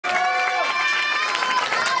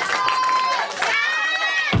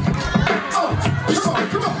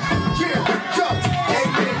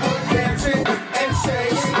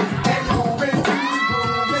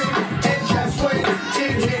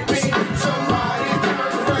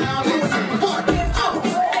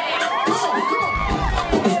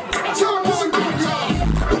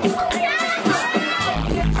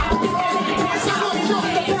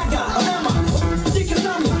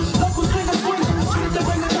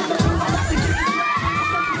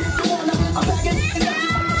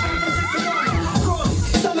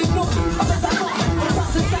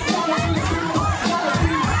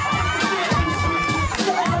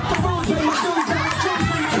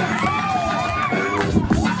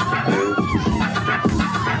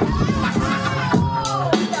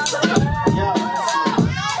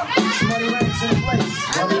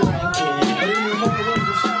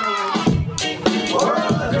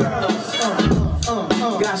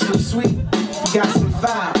some sweet, you got some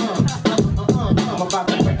vibe. I'm about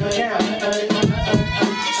to break it down.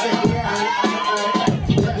 Check it out.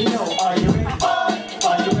 Let me know, are you ready?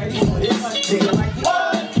 Are you ready for this? Do you like it?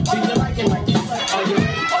 Do you like it like this? Are you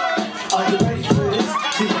ready? Are you ready for this?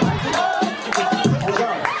 Do you like it? Yo,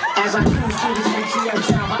 as I cruise through this ATL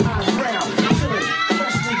town, my eyes brown, chillin',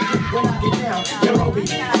 freshly geeked when I get down. Yo, Roby,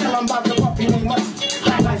 tell 'em about the puppy named Mutty.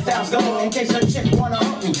 Black lifestyles galore in case a chick wanna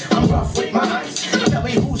hump me. I'm rough with my eyes. Tell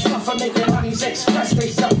me who's rough for making honeys express they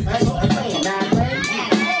self. That's what I'm saying. Mad lame,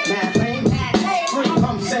 mad lame. Free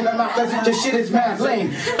pumps in them out cause the shit is mad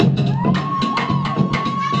lame.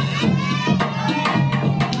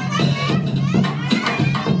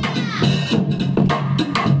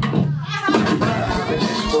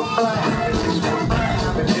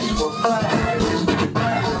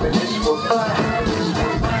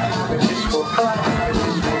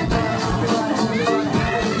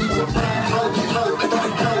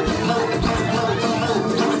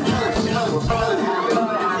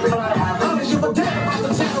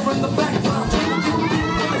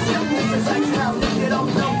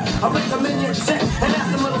 I recommend you check and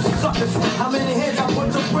ask them little suckers how many heads I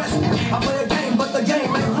put to rest. I play a game, but the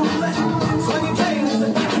game ain't roulette. Swinging cane is a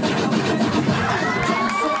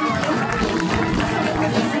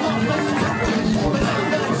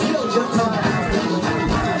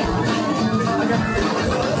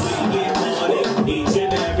each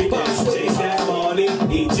and every day. Chase that money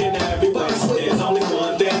each and every day. There's only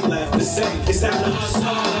one thing left to say. It's time to hustle.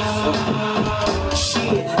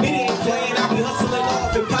 Shit, it ain't playing. I be hustling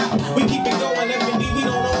off and pop. We keep it going, F&D, we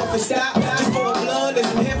don't know if it stop. Just for a blunt and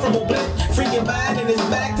some hit from a blunt. Freaking mind and it's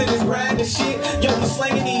back to this grind and shit. Yo, we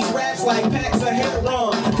slanging these raps like packs of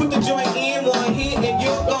heroin. Put the joint in, one hit, and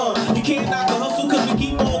you're gone. You can't knock the hustle cause we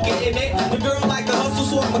keep on getting it. The girl like the hustle,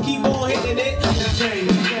 so I'ma keep on hitting it.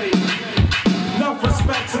 Enough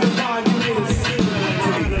respect to the pioneers.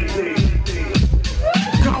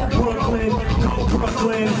 Go Brooklyn, go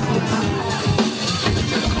Brooklyn.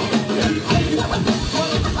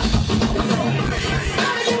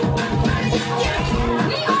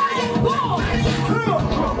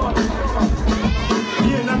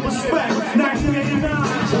 Yeah, enough respect.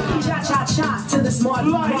 1989. Cha-cha-cha to the smart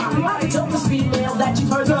rock. I'm the dopest female that you've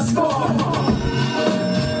heard thus far.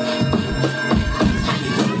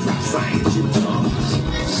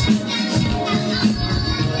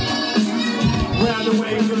 Round the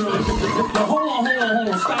way, girl. Now hold on.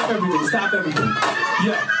 Stop everything.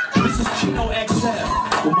 Yeah, this is Chino XL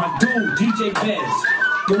with my dude, DJ Bez.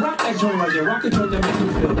 Yo, rock that joint right there. Rock the joint that makes me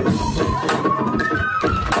feel this.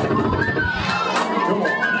 Come on,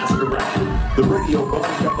 that's the rap. The radio buzz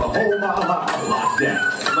got the whole mile high locked down.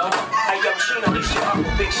 Hey, yo, Chino, this shit I'm a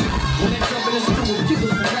big shit. When they jump in the studio, people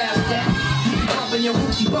can grab that. You bumping your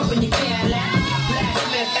Gucci, bumping your Cadillac.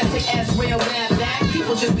 Blacksmith, SAS, real rap that.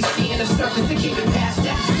 People just be seeing the surface and keep it past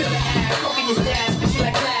that. Feel the ass, poking your stash, bitch, you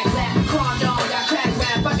like clack, clack. Calm down,